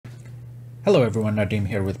Hello everyone, Nadeem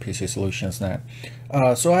here with PC.Solutions.Net.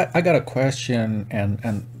 So I got a question,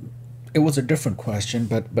 and it was a different question,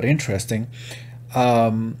 but interesting.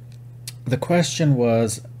 Um, the question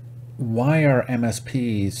was, why are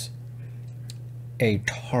MSPs a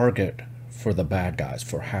target for the bad guys,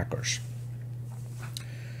 for hackers?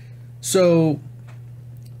 So,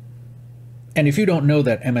 and if you don't know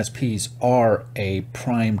that MSPs are a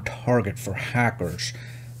prime target for hackers,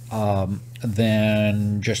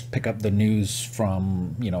 then just pick up the news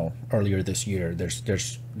from earlier this year.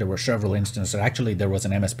 There were several instances. Actually, there was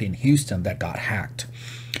an MSP in Houston that got hacked.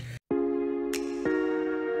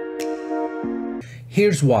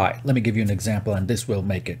 Here's why. Let me give you an example, and this will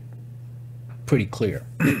make it pretty clear.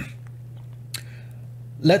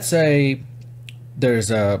 Let's say there's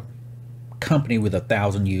a company with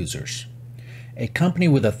 1,000 users. A company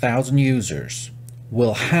with 1,000 users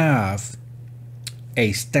will have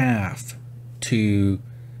a staff to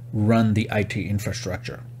run the IT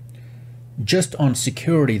infrastructure. Just on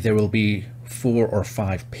security, there will be 4 or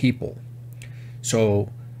 5 people. So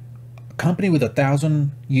a company with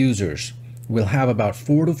 1,000 users will have about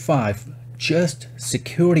 4 to 5 just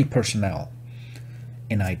security personnel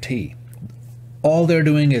in IT. All they're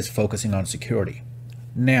doing is focusing on security.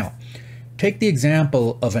 Now, take the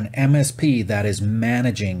example of an MSP that is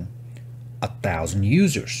managing 1,000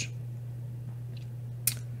 users.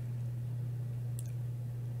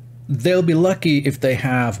 They'll be lucky if they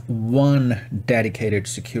have one dedicated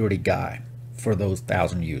security guy for those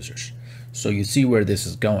 1,000 users. So you see where this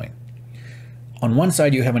is going. On one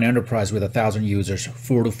side, you have an enterprise with 1,000 users,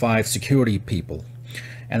 4 to 5 security people.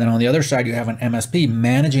 And then on the other side, you have an MSP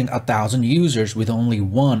managing 1,000 users with only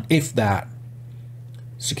one, if that,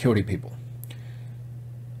 security people.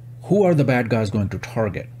 Who are the bad guys going to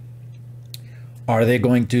target? Are they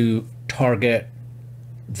going to target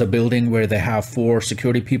the building where they have 4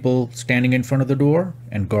 security people standing in front of the door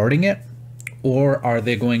and guarding it? Or are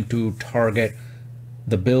they going to target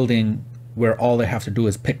the building where all they have to do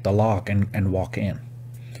is pick the lock and walk in?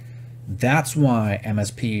 That's why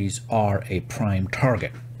MSPs are a prime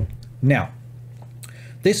target. Now,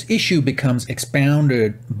 this issue becomes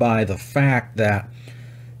expounded by the fact that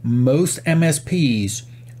most MSPs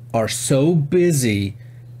are so busy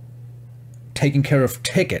taking care of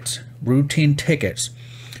tickets, routine tickets,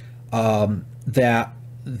 that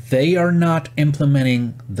they are not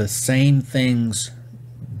implementing the same things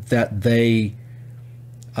that they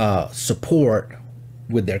support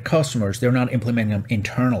with their customers. They're not implementing them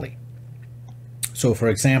internally. So for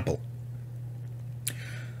example,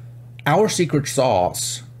 our secret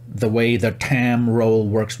sauce, the way the TAM role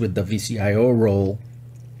works with the VCIO role,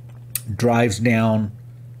 drives down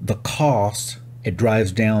the cost. It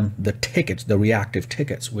drives down the tickets, the reactive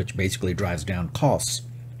tickets, which basically drives down costs.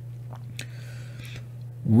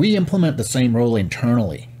 We implement the same role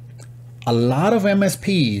internally. A lot of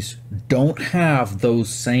MSPs don't have those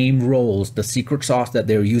same roles, the secret sauce that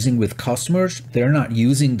they're using with customers. They're not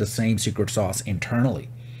using the same secret sauce internally.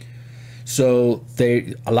 So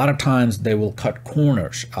a lot of times they will cut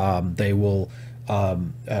corners. They will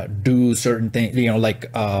do certain things.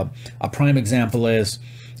 Like a prime example is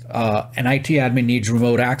an IT admin needs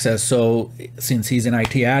remote access. So since he's an IT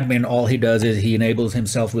admin, all he does is he enables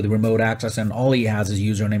himself with remote access, and all he has is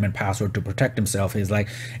username and password to protect himself. He's like,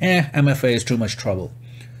 MFA is too much trouble.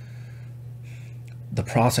 The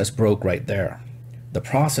process broke right there. The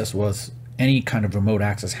process was any kind of remote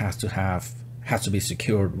access has to be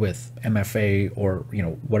secured with MFA or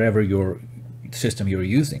whatever your system you're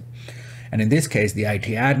using. And in this case, the IT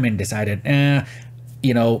admin decided,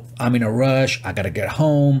 I'm in a rush, I gotta get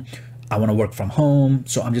home, I want to work from home,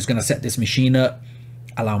 so I'm just gonna set this machine up,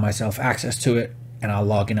 allow myself access to it, and I'll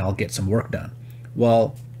log in, I'll get some work done.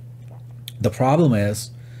 Well, the problem is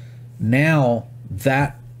now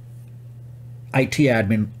that IT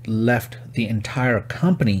admin left the entire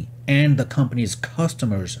company and the company's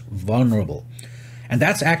customers vulnerable. And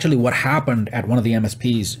that's actually what happened at one of the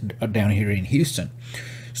MSPs down here in Houston.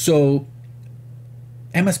 So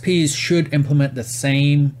MSPs should implement the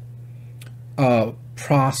same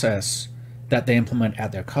process that they implement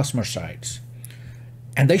at their customer sites.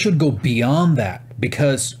 And they should go beyond that,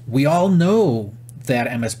 because we all know that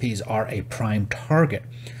MSPs are a prime target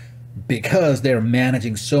because they're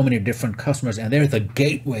managing so many different customers, and they're the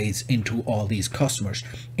gateways into all these customers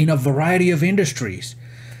in a variety of industries.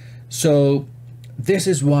 So this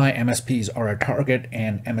is why MSPs are a target,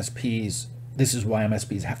 and this is why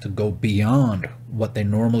MSPs have to go beyond what they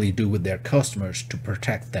normally do with their customers to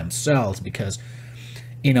protect themselves, because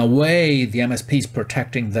in a way, the MSPs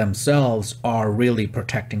protecting themselves are really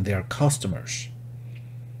protecting their customers.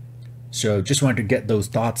 So just wanted to get those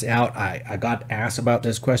thoughts out. I got asked about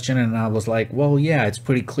this question and I was like, well, yeah, it's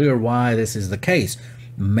pretty clear why this is the case.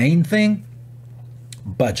 Main thing,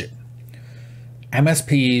 budget.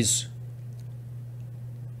 MSPs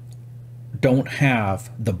don't have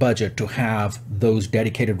the budget to have those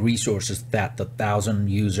dedicated resources that the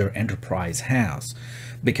 1,000-user enterprise has.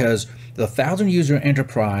 Because the 1,000-user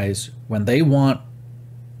enterprise, when they want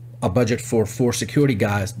a budget for 4 security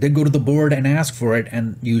guys, they go to the board and ask for it,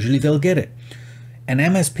 and usually they'll get it. An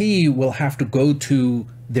MSP will have to go to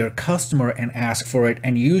their customer and ask for it,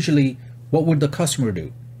 and usually what would the customer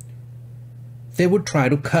do? They would try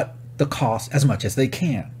to cut the cost as much as they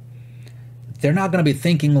can. They're not going to be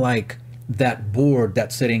thinking like that board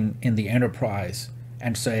that's sitting in the enterprise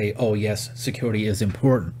and say, oh yes, security is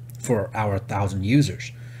important for our 1,000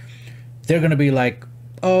 users. They're going to be like,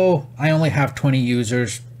 oh, I only have 20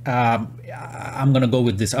 users. I'm going to go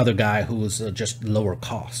with this other guy who's just lower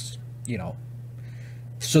cost, you know.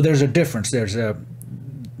 So there's a difference. There's a,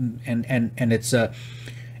 and it's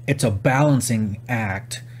a balancing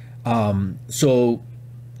act. So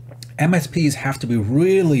MSPs have to be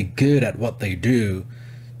really good at what they do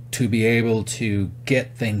to be able to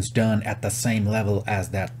get things done at the same level as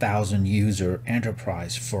that 1,000-user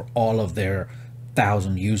enterprise for all of their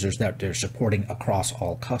 1,000 users that they're supporting across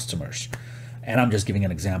all customers. And I'm just giving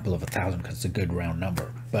an example of 1,000 because it's a good round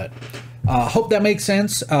number. But hope that makes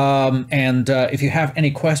sense. And if you have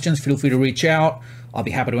any questions, feel free to reach out. I'll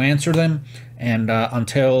be happy to answer them. And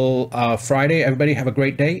until Friday, everybody have a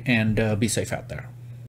great day and be safe out there.